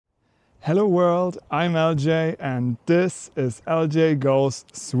Hello world, I'm LJ and this is LJ Goes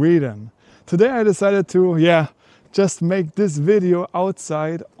Sweden. Today I decided to, just make this video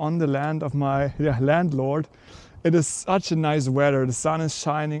outside on the land of my landlord. It is such a nice weather, the sun is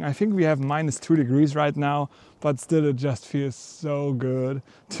shining. I think we have -2 degrees right now, but still it just feels so good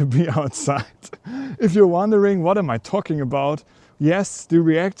to be outside. If you're wondering what am I talking about, yes, the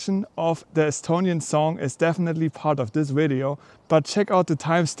reaction of the Estonian song is definitely part of this video, but check out the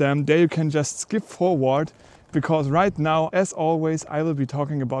timestamp, there you can just skip forward, because right now, as always, I will be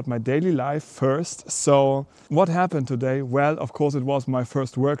talking about my daily life first. So what happened today? Well, of course, it was my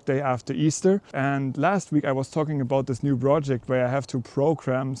first work day after Easter. And last week I was talking about this new project where I have to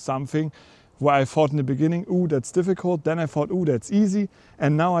program something where I thought in the beginning, ooh, that's difficult. Then I thought, ooh, that's easy.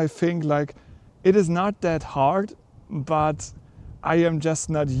 And now I think like, it is not that hard, but I am just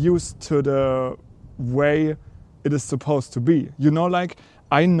not used to the way it is supposed to be. You know, like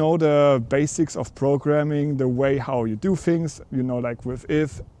I know the basics of programming, the way how you do things, you know, like with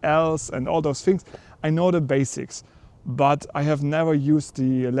if, else and all those things. I know the basics, but I have never used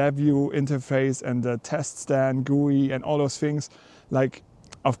the LabVIEW interface and the test stand, GUI and all those things. Like,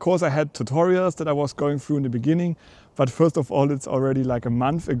 of course I had tutorials that I was going through in the beginning, but first of all, it's already like a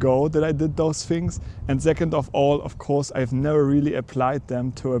month ago that I did those things. And second of all, of course, I've never really applied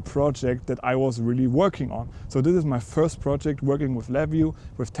them to a project that I was really working on. So this is my first project working with LabVIEW,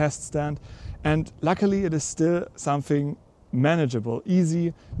 with test stand. And luckily it is still something manageable,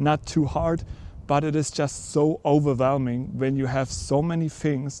 easy, not too hard, but it is just so overwhelming when you have so many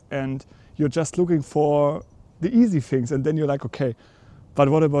things and you're just looking for the easy things. And then you're like, okay, but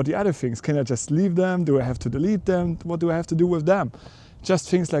what about the other things? Can I just leave them? Do I have to delete them? What do I have to do with them? Just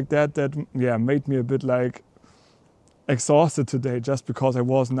things like that made me a bit like exhausted today, just because I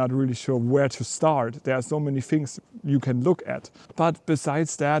was not really sure where to start. There are so many things you can look at. But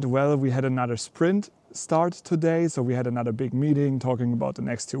besides that, well, we had another sprint start today. So we had another big meeting talking about the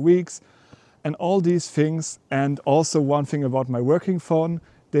next 2 weeks and all these things. And also one thing about my working phone,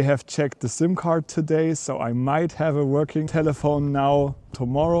 they have checked the SIM card today, so I might have a working telephone now,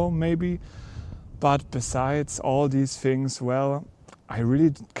 tomorrow maybe. But besides all these things, well, I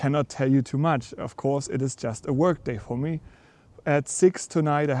really cannot tell you too much. Of course, it is just a work day for me. At 6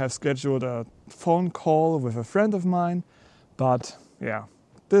 tonight, I have scheduled a phone call with a friend of mine. But yeah,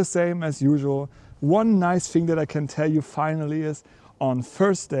 the same as usual. One nice thing that I can tell you finally is on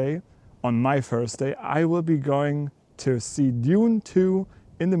Thursday, on my Thursday, I will be going to see Dune 2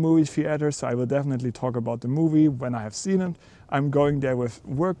 in the movie theater, so I will definitely talk about the movie when I have seen it. I'm going there with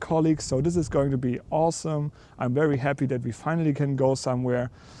work colleagues, so this is going to be awesome. I'm very happy that we finally can go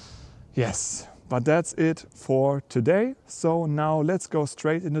somewhere. Yes, but that's it for today. So now let's go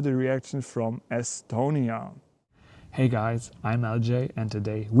straight into the reaction from Estonia. Hey guys, I'm LJ and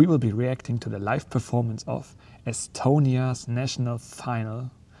today we will be reacting to the live performance of Estonia's national final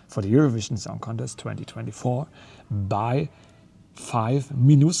for the Eurovision Song Contest 2024 by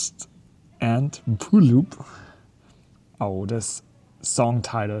 5MIINUST and Puuluup. Oh, this song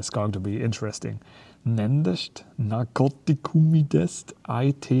title is going to be interesting. Nendest, Narkootikumidest,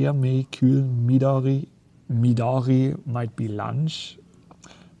 küll, midagi. Midagi might be lunch,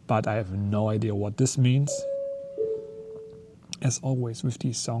 but I have no idea what this means. As always with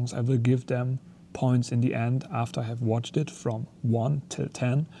these songs, I will give them points in the end after I have watched it from 1 till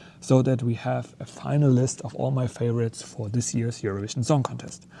 10, so that we have a final list of all my favorites for this year's Eurovision Song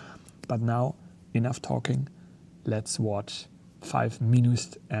Contest. But now, enough talking, let's watch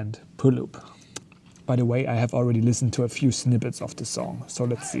 5MIINUST and Puuluup. By the way, I have already listened to a few snippets of the song, so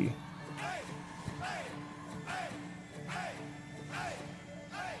let's see.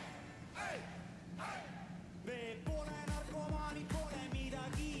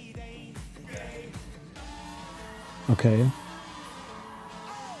 Okay,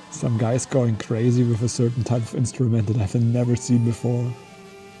 some guys going crazy with a certain type of instrument that I've never seen before.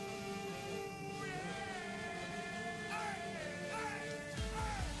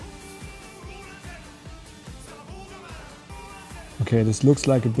 Okay, this looks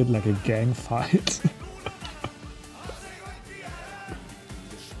like a bit like a gang fight.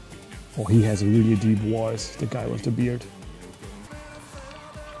 Oh, he has a really deep voice, the guy with the beard.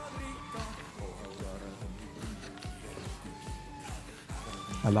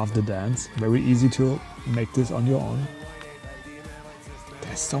 I love the dance, very easy to make this on your own.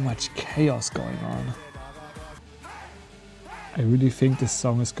 There's so much chaos going on. I really think this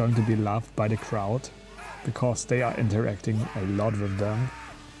song is going to be loved by the crowd, because they are interacting a lot with them.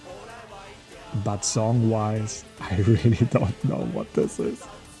 But song-wise, I really don't know what this is.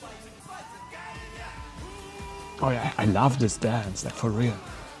 Oh yeah, I love this dance, like for real.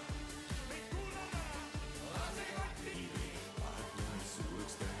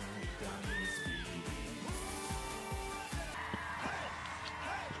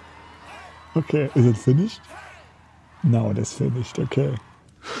 Okay, is it finished? Now it is finished, okay.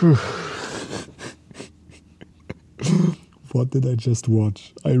 What did I just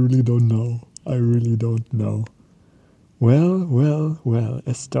watch? I really don't know. I really don't know. Well,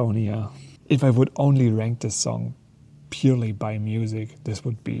 Estonia. If I would only rank this song purely by music, this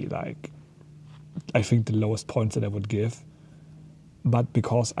would be like, I think the lowest points that I would give. But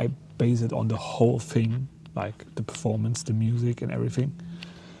because I base it on the whole thing, like the performance, the music and everything,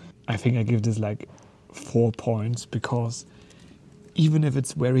 I think I give this like 4 points, because even if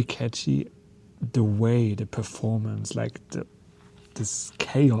it's very catchy, the way the performance, like this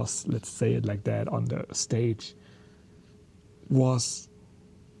chaos, let's say it like that, on the stage was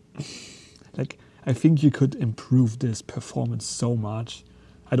like, I think you could improve this performance so much.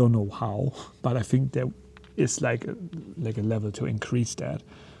 I don't know how, but I think there is like a level to increase that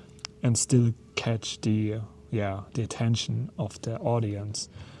and still catch the attention of the audience.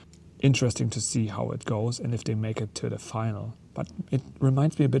 Interesting to see how it goes and if they make it to the final. But it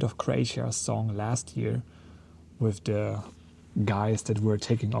reminds me a bit of Croatia's song last year with the guys that were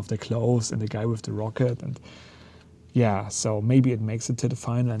taking off their clothes and the guy with the rocket. And yeah, so maybe it makes it to the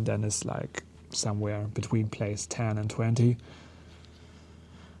final and then it's like somewhere between place 10 and 20.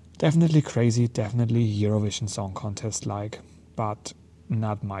 Definitely crazy, definitely Eurovision Song Contest like, but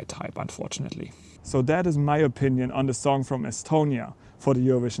not my type, unfortunately. So that is my opinion on the song from Estonia for the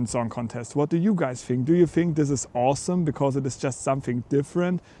Eurovision Song Contest. What do you guys think? Do you think this is awesome because it is just something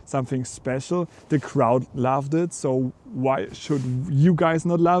different, something special? The crowd loved it, so why should you guys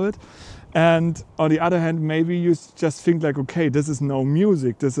not love it? And on the other hand, maybe you just think like, okay, this is no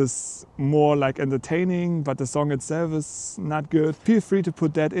music, this is more like entertaining, but the song itself is not good. Feel free to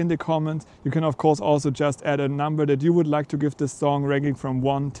put that in the comments. You can of course also just add a number that you would like to give this song, ranking from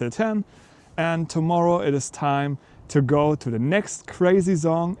 1 to 10. And tomorrow it is time to go to the next crazy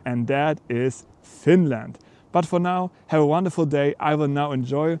song, and that is Finland. But for now, have a wonderful day. I will now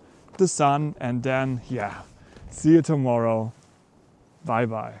enjoy the sun and then, see you tomorrow. Bye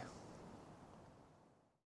bye.